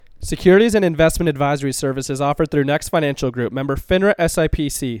Securities and investment advisory services offered through Next Financial Group, member FINRA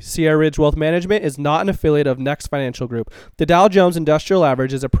SIPC. Sierra Ridge Wealth Management is not an affiliate of Next Financial Group. The Dow Jones Industrial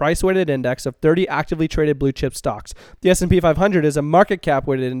Average is a price-weighted index of 30 actively traded blue-chip stocks. The S&P 500 is a market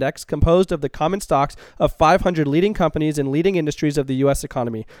cap-weighted index composed of the common stocks of 500 leading companies and leading industries of the U.S.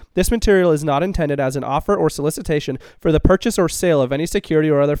 economy. This material is not intended as an offer or solicitation for the purchase or sale of any security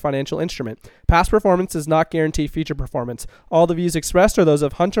or other financial instrument. Past performance does not guarantee future performance. All the views expressed are those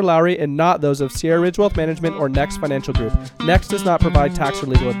of Hunter Lowry and not those of Sierra Ridge Wealth Management or Next Financial Group. Next does not provide tax or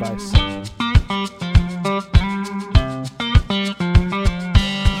legal advice.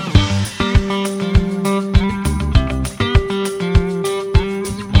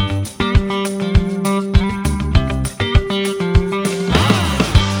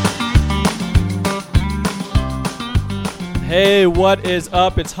 Hey, what is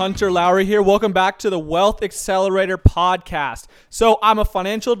up? It's Hunter Lowry here. Welcome back to the Wealth Accelerator podcast. So I'm a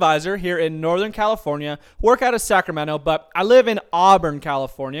financial advisor here in Northern California, work out of Sacramento, but I live in Auburn,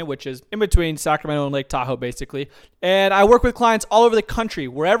 California, which is in between Sacramento and Lake Tahoe, basically. And I work with clients all over the country.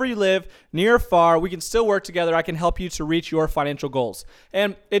 Wherever you live, near or far, we can still work together. I can help you to reach your financial goals.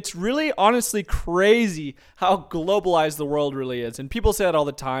 And it's really honestly crazy how globalized the world really is. And people say that all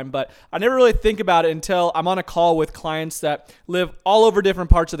the time, but I never really think about it until I'm on a call with clients that live all over different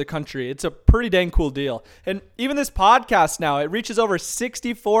parts of the country. It's a pretty dang cool deal. And even this podcast now, it reaches over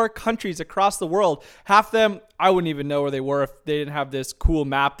 64 countries across the world. Half them, I wouldn't even know where they were if they didn't have this cool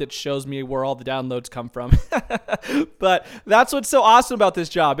map that shows me where all the downloads come from. But that's what's so awesome about this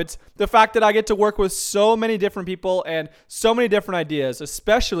job. It's the fact that I get to work with so many different people and so many different ideas,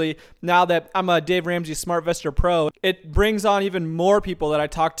 especially now that I'm a Dave Ramsey SmartVestor Pro. It brings on even more people that I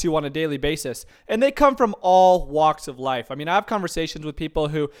talk to on a daily basis. And they come from all walks of life. I mean, I have conversations with people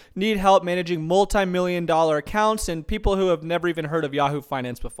who need help managing multi-million-dollar accounts and people who have never even heard of Yahoo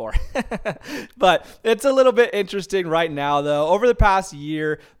Finance before. But it's a little bit interesting right now, though. Over the past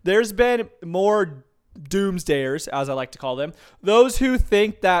year, there's been more doomsdayers, as I like to call them, those who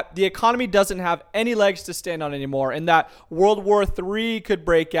think that the economy doesn't have any legs to stand on anymore and that World War III could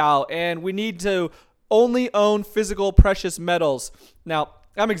break out and we need to only own physical precious metals. Now,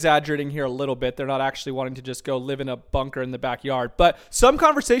 I'm exaggerating here a little bit. They're not actually wanting to just go live in a bunker in the backyard. But some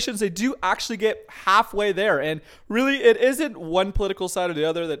conversations, they do actually get halfway there. And really, it isn't one political side or the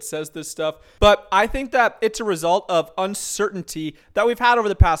other that says this stuff. But I think that it's a result of uncertainty that we've had over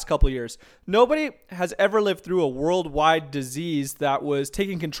the past couple of years. Nobody has ever lived through a worldwide disease that was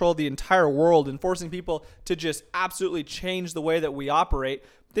taking control of the entire world and forcing people to just absolutely change the way that we operate.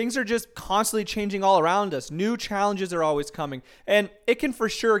 Things are just constantly changing all around us. New challenges are always coming. And it can for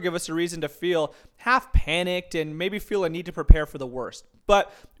sure give us a reason to feel half panicked and maybe feel a need to prepare for the worst. But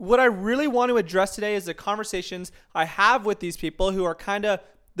what I really want to address today is the conversations I have with these people who are kind of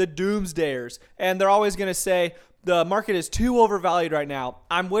the doomsdayers. And they're always going to say, the market is too overvalued right now.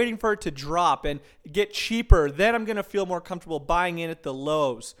 I'm waiting for it to drop and get cheaper. Then I'm going to feel more comfortable buying in at the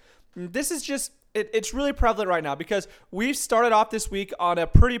lows. This is just... It's really prevalent right now because we've started off this week on a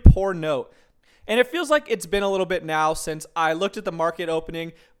pretty poor note. And it feels like it's been a little bit now since I looked at the market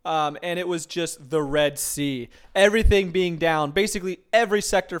opening and it was just the Red Sea. Everything being down, basically every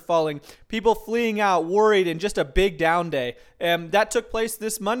sector falling, people fleeing out, worried, and just a big down day. And that took place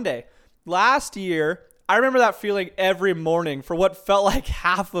this Monday. Last year, I remember that feeling every morning for what felt like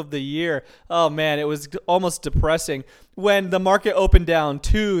half of the year. Oh man, it was almost depressing when the market opened down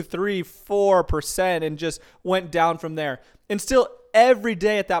 2, 3, 4% and just went down from there. And still every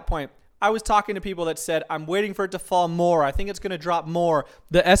day at that point, I was talking to people that said, I'm waiting for it to fall more. I think it's going to drop more.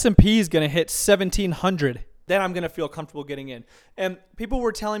 The S&P is going to hit 1,700. Then I'm going to feel comfortable getting in. And people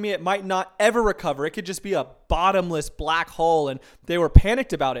were telling me it might not ever recover. It could just be a bottomless black hole, and they were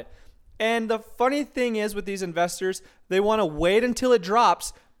panicked about it. And the funny thing is with these investors, they want to wait until it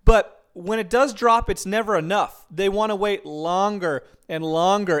drops, but when it does drop, it's never enough. They want to wait longer and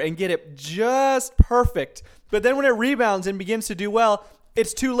longer and get it just perfect. But then when it rebounds and begins to do well,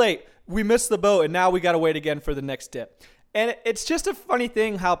 it's too late. We missed the boat and now we got to wait again for the next dip. And it's just a funny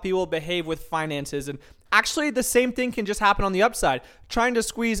thing how people behave with finances. And actually the same thing can just happen on the upside, trying to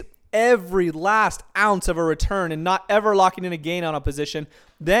squeeze every last ounce of a return and not ever locking in a gain on a position,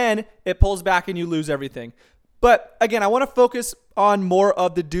 then it pulls back and you lose everything. But again, I want to focus on more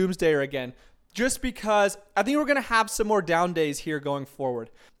of the doomsdayer again, just because I think we're going to have some more down days here going forward.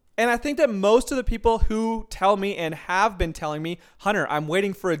 And I think that most of the people who tell me and have been telling me, Hunter, I'm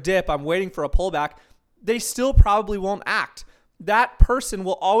waiting for a dip, I'm waiting for a pullback, they still probably won't act. That person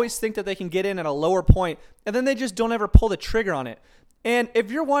will always think that they can get in at a lower point, and then they just don't ever pull the trigger on it. And if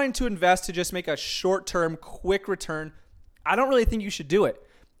you're wanting to invest to just make a short-term, quick return, I don't really think you should do it.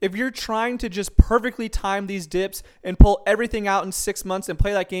 If you're trying to just perfectly time these dips and pull everything out in 6 months and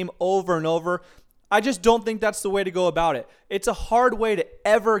play that game over and over, I just don't think that's the way to go about it. It's a hard way to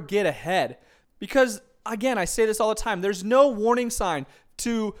ever get ahead because, again, I say this all the time. There's no warning sign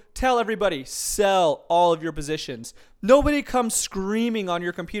to tell everybody, sell all of your positions. Nobody comes screaming on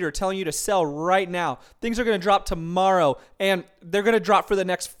your computer telling you to sell right now. Things are going to drop tomorrow, and they're going to drop for the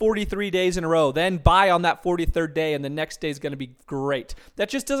next 43 days in a row. Then buy on that 43rd day, and the next day is going to be great. That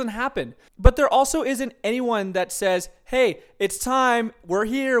just doesn't happen. But there also isn't anyone that says, hey, it's time. We're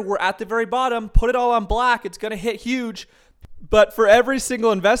here. We're at the very bottom. Put it all on black. It's going to hit huge. But for every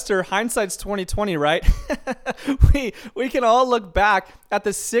single investor, hindsight's 20/20, right? we can all look back at the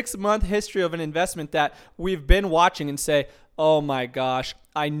 6-month history of an investment that we've been watching and say, oh my gosh,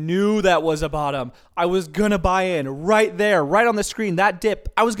 I knew that was a bottom. I was going to buy in right there, right on the screen, that dip.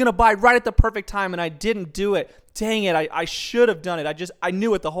 I was going to buy right at the perfect time and I didn't do it. Dang it, I should have done it. I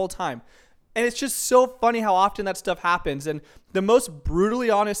knew it the whole time. And it's just so funny how often that stuff happens. And the most brutally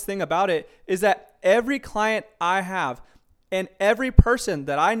honest thing about it is that every client I have, and every person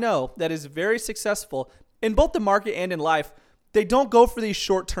that I know that is very successful in both the market and in life, they don't go for these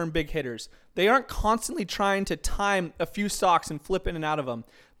short-term big hitters. They aren't constantly trying to time a few stocks and flip in and out of them.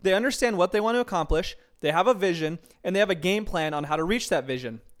 They understand what they want to accomplish, they have a vision, and they have a game plan on how to reach that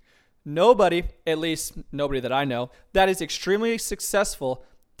vision. Nobody, at least nobody that I know, that is extremely successful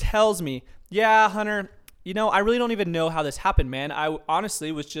tells me, yeah, Hunter, I really don't even know how this happened, man. I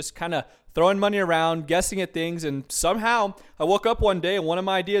honestly was just kind of throwing money around, guessing at things, and somehow I woke up one day and one of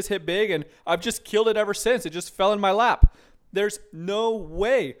my ideas hit big, and I've just killed it ever since. It just fell in my lap. There's no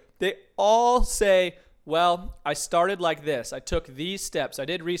way. They all say, well, I started like this. I took these steps. I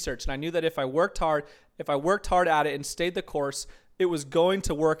did research, and I knew that if I worked hard at it and stayed the course, it was going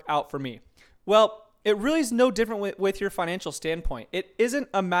to work out for me. Well, it really is no different with your financial standpoint. It isn't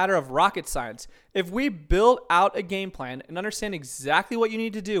a matter of rocket science. If we build out a game plan and understand exactly what you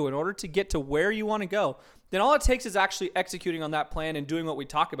need to do in order to get to where you want to go, then all it takes is actually executing on that plan and doing what we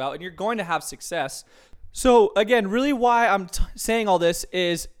talk about, and you're going to have success. So again, really why I'm saying all this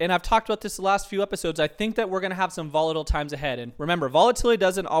is, and I've talked about this the last few episodes, I think that we're going to have some volatile times ahead. And remember, volatility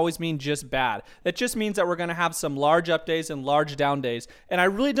doesn't always mean just bad. It just means that we're going to have some large up days and large down days. And I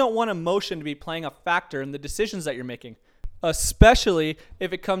really don't want emotion to be playing a factor in the decisions that you're making, especially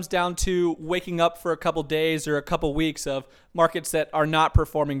if it comes down to waking up for a couple days or a couple weeks of markets that are not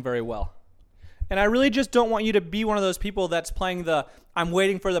performing very well. And I really just don't want you to be one of those people that's playing the I'm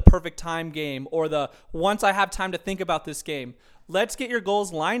waiting for the perfect time game or the once I have time to think about this game. Let's get your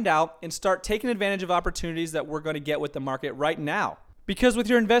goals lined out and start taking advantage of opportunities that we're going to get with the market right now. Because with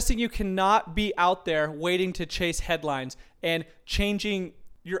your investing, you cannot be out there waiting to chase headlines and changing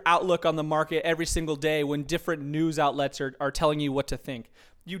your outlook on the market every single day when different news outlets are telling you what to think.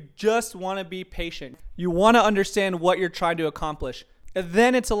 You just want to be patient. You want to understand what you're trying to accomplish. And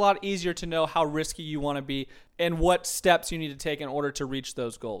then it's a lot easier to know how risky you want to be and what steps you need to take in order to reach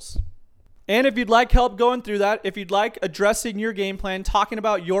those goals. And if you'd like help going through that, if you'd like addressing your game plan, talking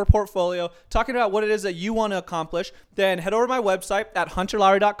about your portfolio, talking about what it is that you want to accomplish, then head over to my website at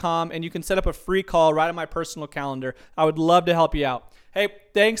hunterlowry.com and you can set up a free call right on my personal calendar. I would love to help you out. Hey,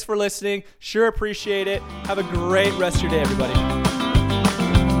 thanks for listening. Sure appreciate it. Have a great rest of your day, everybody.